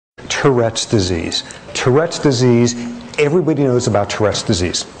Tourette's disease. Tourette's disease, everybody knows about Tourette's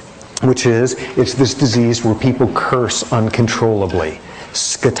disease, which is, it's this disease where people curse uncontrollably.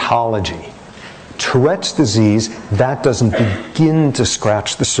 Scatology. Tourette's disease, that doesn't begin to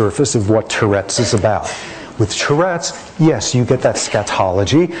scratch the surface of what Tourette's is about. With Tourette's, yes, you get that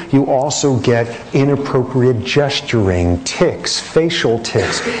scatology. You also get inappropriate gesturing, tics, facial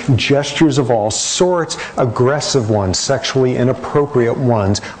tics, gestures of all sorts, aggressive ones, sexually inappropriate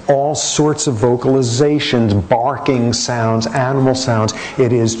ones, all sorts of vocalizations, barking sounds, animal sounds.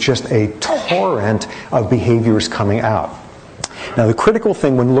 It is just a torrent of behaviors coming out. Now, the critical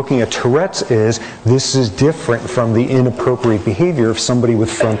thing when looking at Tourette's is this is different from the inappropriate behavior of somebody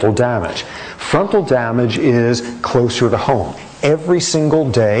with frontal damage. Frontal damage is closer to home. Every single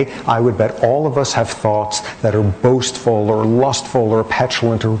day, I would bet all of us have thoughts that are boastful or lustful or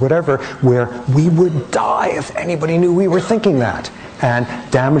petulant or whatever, where we would die if anybody knew we were thinking that, and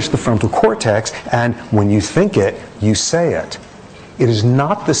damage the frontal cortex, and when you think it, you say it. It is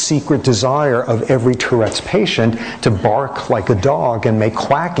not the secret desire of every Tourette's patient to bark like a dog and make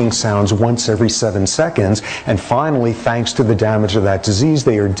quacking sounds once every 7 seconds, and finally, thanks to the damage of that disease,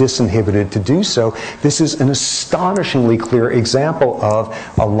 they are disinhibited to do so. This is an astonishingly clear example of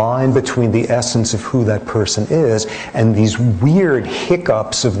a line between the essence of who that person is and these weird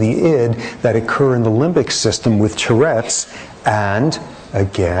hiccups of the id that occur in the limbic system with Tourette's, and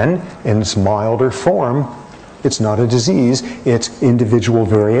again, in its milder form, it's not a disease, it's individual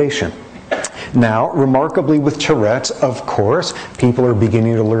variation. Now, remarkably with Tourette's, of course, people are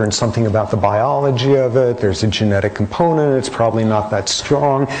beginning to learn something about the biology of it. There's a genetic component, it's probably not that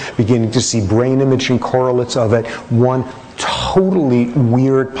strong. Beginning to see brain imaging correlates of it. One totally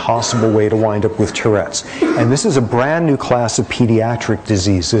weird possible way to wind up with Tourette's. And this is a brand new class of pediatric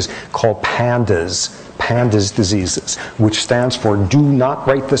diseases called PANDAS. PANDAS diseases, which stands for, do not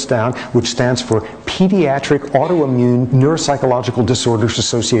write this down, which stands for Pediatric Autoimmune Neuropsychological Disorders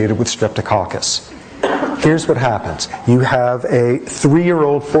Associated with Streptococcus. Here's what happens. You have a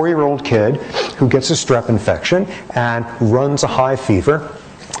 3-year-old, 4-year-old kid who gets a strep infection and runs a high fever,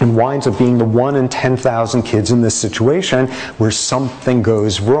 and winds up being the 1 in 10,000 kids in this situation where something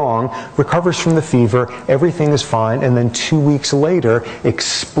goes wrong, recovers from the fever, everything is fine, and then 2 weeks later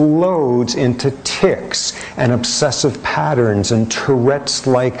explodes into tics and obsessive patterns and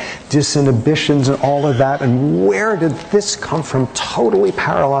Tourette's-like disinhibitions and all of that. And where did this come from? Totally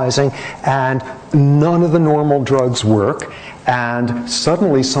paralyzing, and none of the normal drugs work. And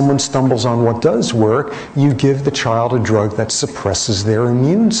suddenly someone stumbles on what does work. You give the child a drug that suppresses their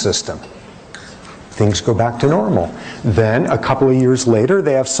immune system. Things go back to normal. Then a couple of years later,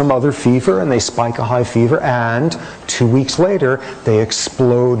 they have some other fever and they spike a high fever, and 2 weeks later, they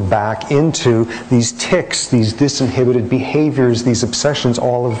explode back into these tics, these disinhibited behaviors, these obsessions,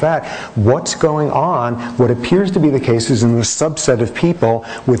 all of that. What's going on? What appears to be the case is in the subset of people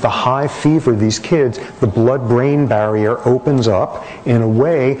with a high fever, these kids, the blood-brain barrier opens up in a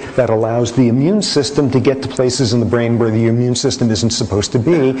way that allows the immune system to get to places in the brain where the immune system isn't supposed to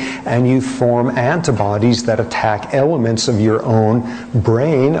be, and you form antibodies that attack elements of your own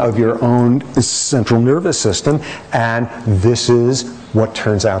brain, of your own central nervous system, and this is what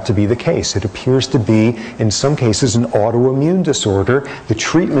turns out to be the case. It appears to be, in some cases, an autoimmune disorder, the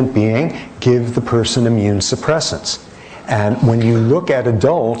treatment being give the person immune suppressants. And when you look at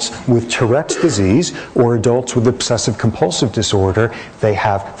adults with Tourette's disease or adults with obsessive compulsive disorder, they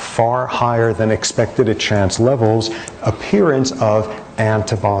have far higher than expected at chance levels appearance of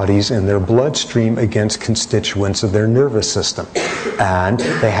antibodies in their bloodstream against constituents of their nervous system. And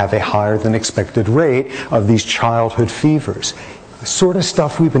they have a higher than expected rate of these childhood fevers. The sort of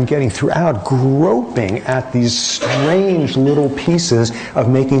stuff we've been getting throughout, groping at these strange little pieces of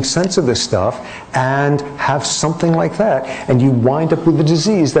making sense of this stuff, and have something like that, and you wind up with a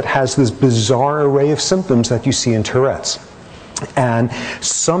disease that has this bizarre array of symptoms that you see in Tourette's. And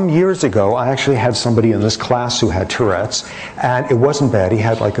some years ago, I actually had somebody in this class who had Tourette's, and it wasn't bad. He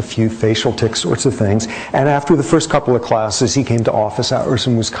had like a few facial tics sorts of things. And after the first couple of classes, he came to office hours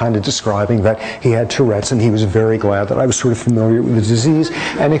and was kind of describing that he had Tourette's, and he was very glad that I was sort of familiar with the disease,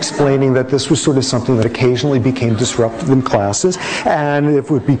 and explaining that this was sort of something that occasionally became disruptive in classes, and if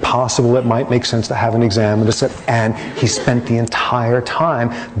it would be possible, it might make sense to have an exam and a set. And he spent the entire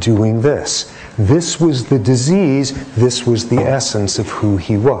time doing this. This was the disease, this was the essence of who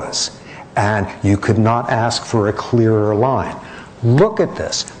he was. And you could not ask for a clearer line. Look at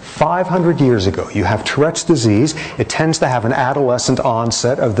this. 500 years ago, you have Tourette's disease. It tends to have an adolescent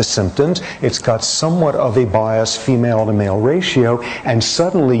onset of the symptoms. It's got somewhat of a biased female to male ratio, and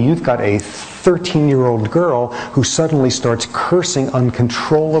suddenly you've got a 13-year-old girl who suddenly starts cursing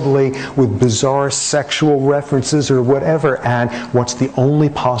uncontrollably with bizarre sexual references or whatever, and what's the only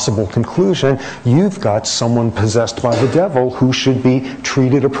possible conclusion? You've got someone possessed by the devil who should be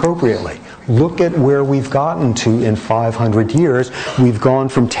treated appropriately. Look at where we've gotten to in 500 years. We've gone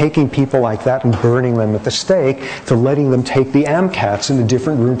from taking people like that and burning them at the stake to letting them take the AMCATs in a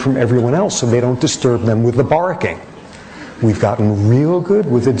different room from everyone else so they don't disturb them with the barking. We've gotten real good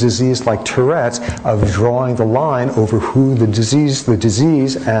with a disease like Tourette's of drawing the line over who the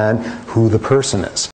disease and who the person is.